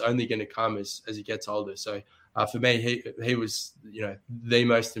think that that's only going to come as he gets older. So for me, he was, the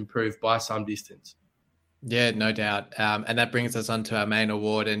most improved by some distance. Yeah, no doubt. And that brings us on to our main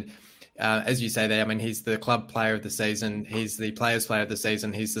award. And as you say there, I mean, he's the club player of the season. He's the players player of the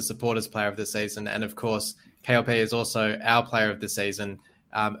season. He's the supporters player of the season. And of course, KLP is also our player of the season,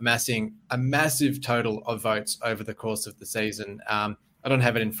 amassing a massive total of votes over the course of the season. I don't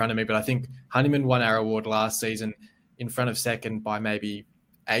have it in front of me, but I think Honeyman won our award last season in front of second by maybe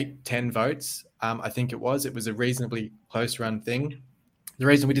 8-10 votes. I think it was a reasonably close run thing. The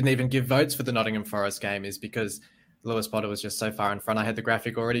reason we didn't even give votes for the Nottingham Forest game is because Lewis Potter was just so far in front. I had the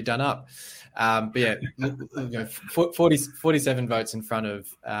graphic already done up. But yeah, 47 votes in front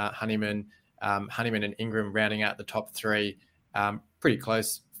of Honeyman and Ingram rounding out the top 3. Pretty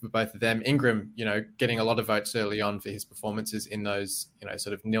close for both of them. Ingram, getting a lot of votes early on for his performances in those,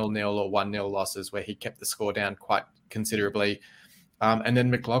 sort of 0-0 or 1-0 losses where he kept the score down quite considerably. And then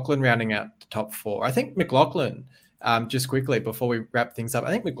McLaughlin rounding out the top 4. I think McLaughlin, just quickly before we wrap things up,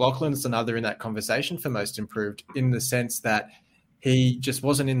 I think McLaughlin is another in that conversation for most improved, in the sense that he just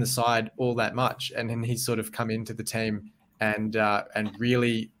wasn't in the side all that much, and then he's sort of come into the team and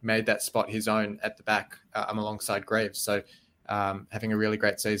really made that spot his own at the back alongside Graves. So having a really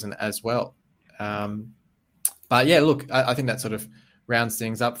great season as well. But yeah, look, I think that sort of rounds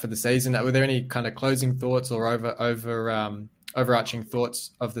things up for the season. Were there any kind of closing thoughts or overarching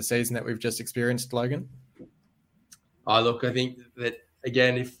thoughts of the season that we've just experienced, Logan? Look, I think that,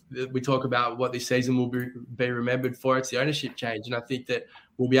 again, if we talk about what this season will be remembered for, it's the ownership change. And I think that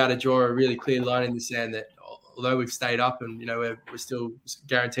we'll be able to draw a really clear line in the sand that although we've stayed up and, we're still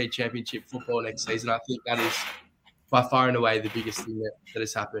guaranteed championship football next season, I think that is by far and away the biggest thing that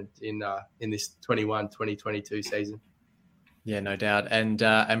has happened in this 21-2022 season. Yeah, no doubt. And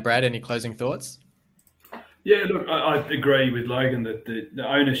Brad, any closing thoughts? Yeah, look, I agree with Logan that the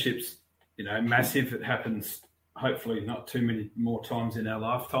ownership's, massive. It happens hopefully not too many more times in our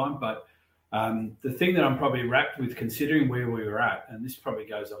lifetime. But the thing that I'm probably wrapped with, considering where we were at, and this probably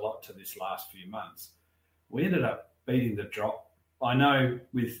goes a lot to this last few months, we ended up beating the drop. I know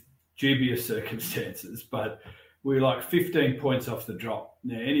with dubious circumstances, but we were like 15 points off the drop.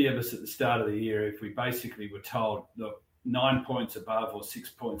 Now, any of us at the start of the year, if we basically were told, look, 9 points above or 6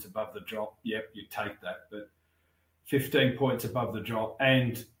 points above the drop, yep, you take that. But 15 points above the drop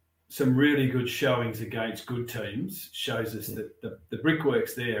and some really good showings against good teams shows us that the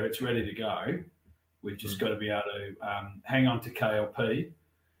brickwork's there. It's ready to go. We've just got to be able to hang on to KLP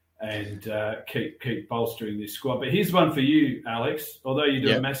and keep bolstering this squad. But here's one for you, Alex. Although you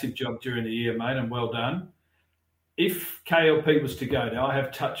do a massive job during the year, mate, and well done. If KLP was to go, now I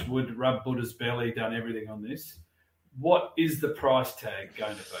have touched wood, rubbed Buddha's belly, done everything on this, what is the price tag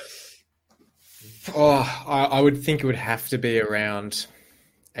going to be? I would think it would have to be around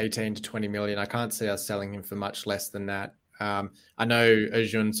 18 to 20 million. I can't see us selling him for much less than that. I know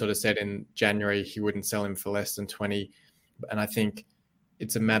Arjun sort of said in January he wouldn't sell him for less than 20. And I think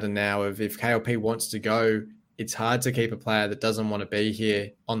it's a matter now of if KLP wants to go, it's hard to keep a player that doesn't want to be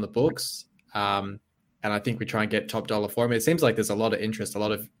here on the books. And I think we try and get top dollar for him. It seems like there's a lot of interest, a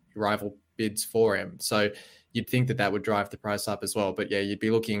lot of rival bids for him. So you'd think that would drive the price up as well. But yeah, you'd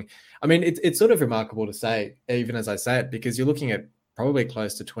be looking, I mean, it's sort of remarkable to say, even as I say it, because you're looking at probably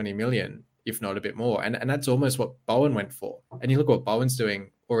close to 20 million, if not a bit more. And that's almost what Bowen went for. And you look what Bowen's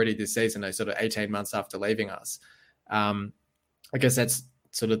doing already this season, sort of 18 months after leaving us. I guess that's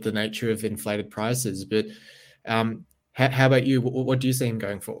sort of the nature of inflated prices. But how about you? What do you see him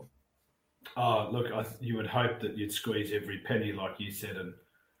going for? Oh, look, you would hope that you'd squeeze every penny, like you said, and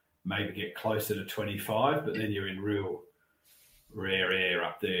maybe get closer to 25, but then you're in real rare air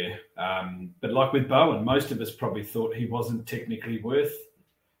up there. But like with Bowen, most of us probably thought he wasn't technically worth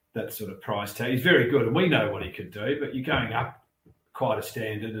that sort of price tag. He's very good, and we know what he could do, but you're going up quite a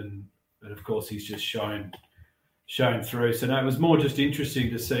standard, and of course he's just shown through. So no, it was more just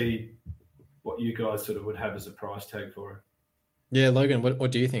interesting to see what you guys sort of would have as a price tag for him. Yeah, Logan,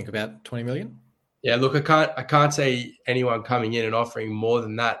 what do you think about 20 million? Yeah, look, I can't see anyone coming in and offering more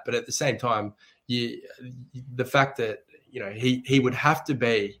than that. But at the same time, the fact that he would have to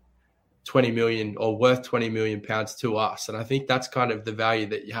be 20 million or worth 20 million pounds to us, and I think that's kind of the value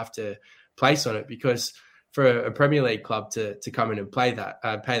that you have to place on it, because for a Premier League club to come in and pay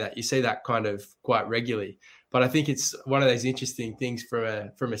that, you see that kind of quite regularly. But I think it's one of those interesting things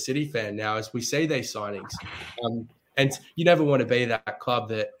from a City fan now, as we see these signings. And you never want to be that club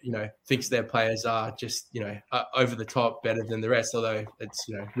that, thinks their players are just, over the top better than the rest, although it's,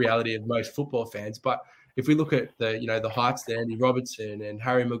 reality of most football fans. But if we look at the heights that Andy Robertson and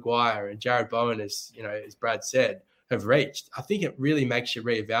Harry Maguire and Jared Bowen, as Brad said, have reached, I think it really makes you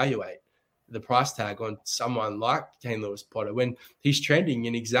reevaluate the price tag on someone like Kane Lewis-Potter when he's trending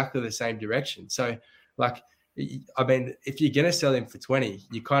in exactly the same direction. So, I mean, if you're going to sell him for 20,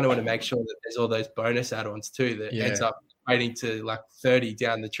 you kind of want to make sure that there's all those bonus add-ons too that ends up waiting to 30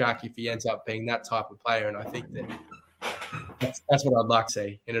 down the track if he ends up being that type of player. And I think that's what I'd like to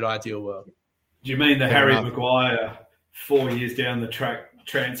see in an ideal world. Do you mean the Harry Maguire 4 years down the track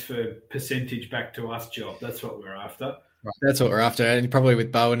transfer percentage back to us job? That's what we're after. Right. That's what we're after, and probably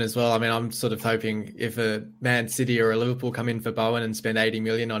with Bowen as well. I mean, I'm sort of hoping if a Man City or a Liverpool come in for Bowen and spend 80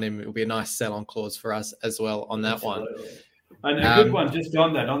 million on him, it will be a nice sell-on clause for us as well on that Absolutely. One. And a good one, just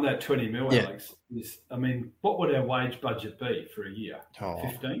on that 20 mil, Alex, is, I mean, what would our wage budget be for a year?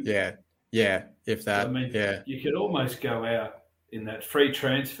 15? Yeah, if that. So, I mean, you could almost go out in that free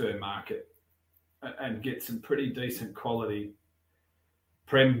transfer market and get some pretty decent quality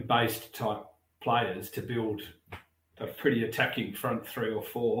Prem-based type players to build a pretty attacking front 3 or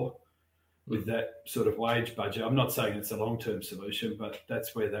 4 with that sort of wage budget. I'm not saying it's a long-term solution, but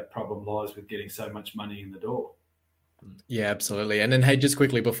that's where that problem lies with getting so much money in the door. Yeah, absolutely. And then, hey, just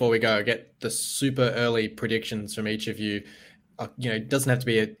quickly before we go, get the super early predictions from each of you. It doesn't have to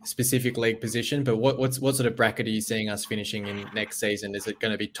be a specific league position, but what sort of bracket are you seeing us finishing in next season? Is it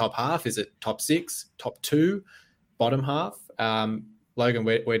going to be top half? Is it top 6, top 2, bottom half? Logan,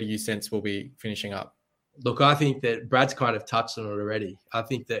 where do you sense we'll be finishing up? Look, I think that Brad's kind of touched on it already. I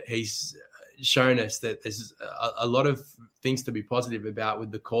think that he's shown us that there's a lot of things to be positive about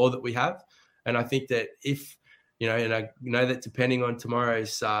with the core that we have. And I think that if, and I know that depending on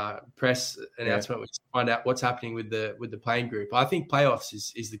tomorrow's press announcement, we find out what's happening with the playing group. I think playoffs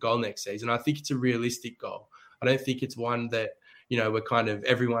is the goal next season. I think it's a realistic goal. I don't think it's one that, we're kind of,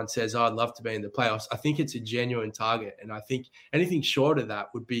 everyone says, I'd love to be in the playoffs. I think it's a genuine target. And I think anything short of that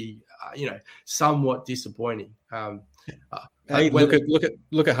would be, somewhat disappointing. Hey, look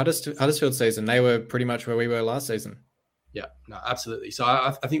at Huddersfield season. They were pretty much where we were last season. Yeah, no, absolutely. So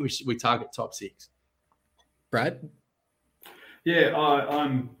I think we target top 6. Brad? Yeah,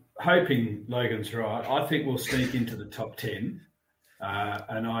 I'm hoping Logan's right. I think we'll sneak into the top 10.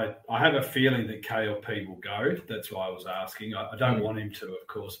 And I have a feeling that KLP will go. That's why I was asking. I don't want him to, of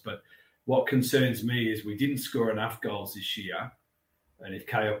course. But what concerns me is we didn't score enough goals this year. And if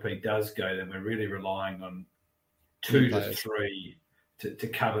KLP does go, then we're really relying on 2 to 3 to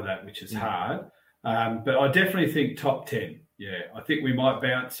cover that, which is hard. But I definitely think top 10. Yeah, I think we might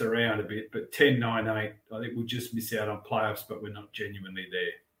bounce around a bit, but 10, 9, 8, I think we'll just miss out on playoffs, but we're not genuinely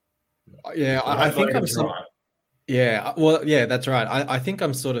there. Yeah, I think I'm right. Yeah, well, yeah, that's right. I think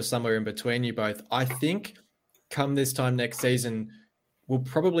I'm sort of somewhere in between you both. I think come this time next season, we'll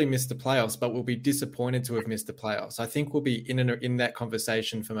probably miss the playoffs, but we'll be disappointed to have missed the playoffs. I think we'll be in that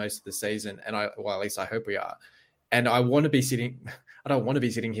conversation for most of the season, and at least I hope we are. And I don't want to be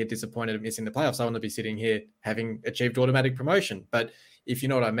sitting here disappointed at missing the playoffs. I want to be sitting here having achieved automatic promotion. But if you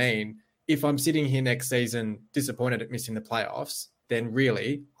know what I mean, if I'm sitting here next season disappointed at missing the playoffs, then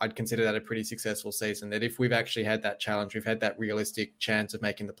really I'd consider that a pretty successful season. That if we've actually had that challenge, we've had that realistic chance of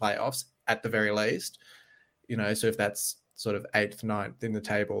making the playoffs at the very least, so if that's sort of 8th, 9th in the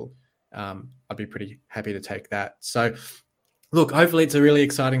table, I'd be pretty happy to take that. So look, hopefully it's a really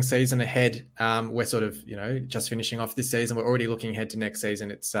exciting season ahead. We're sort of, just finishing off this season. We're already looking ahead to next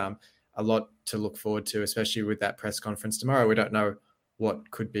season. It's a lot to look forward to, especially with that press conference tomorrow. We don't know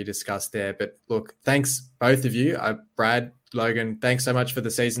what could be discussed there. But look, thanks both of you. Brad, Logan, thanks so much for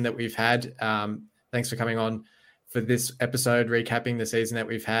the season that we've had. Thanks for coming on for this episode, recapping the season that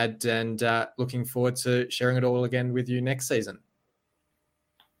we've had, and looking forward to sharing it all again with you next season.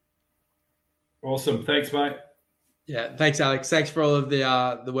 Awesome. Thanks, mate. Yeah, thanks, Alex. Thanks for all of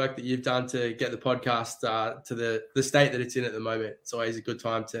the work that you've done to get the podcast to the state that it's in at the moment. It's always a good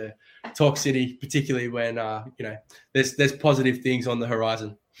time to talk City, particularly when there's positive things on the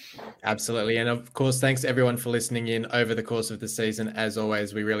horizon. Absolutely. And of course, thanks everyone for listening in over the course of the season. As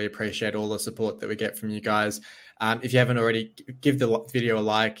always, we really appreciate all the support that we get from you guys. If you haven't already, give the video a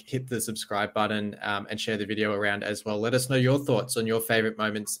like, hit the subscribe button, and share the video around as well. Let us know your thoughts on your favorite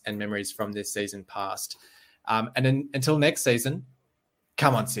moments and memories from this season past. And then until next season,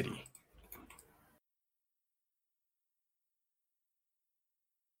 come on, City.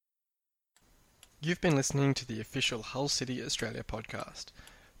 You've been listening to the official Hull City Australia podcast.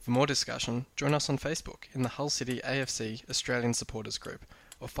 For more discussion, join us on Facebook in the Hull City AFC Australian Supporters Group,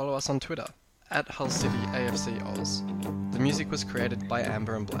 or follow us on Twitter at Hull City AFC Oz. The music was created by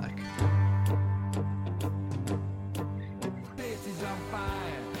Amber and Black.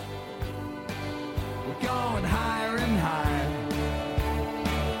 Going higher and higher.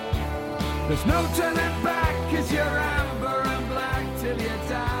 There's no turning back 'cause you're out.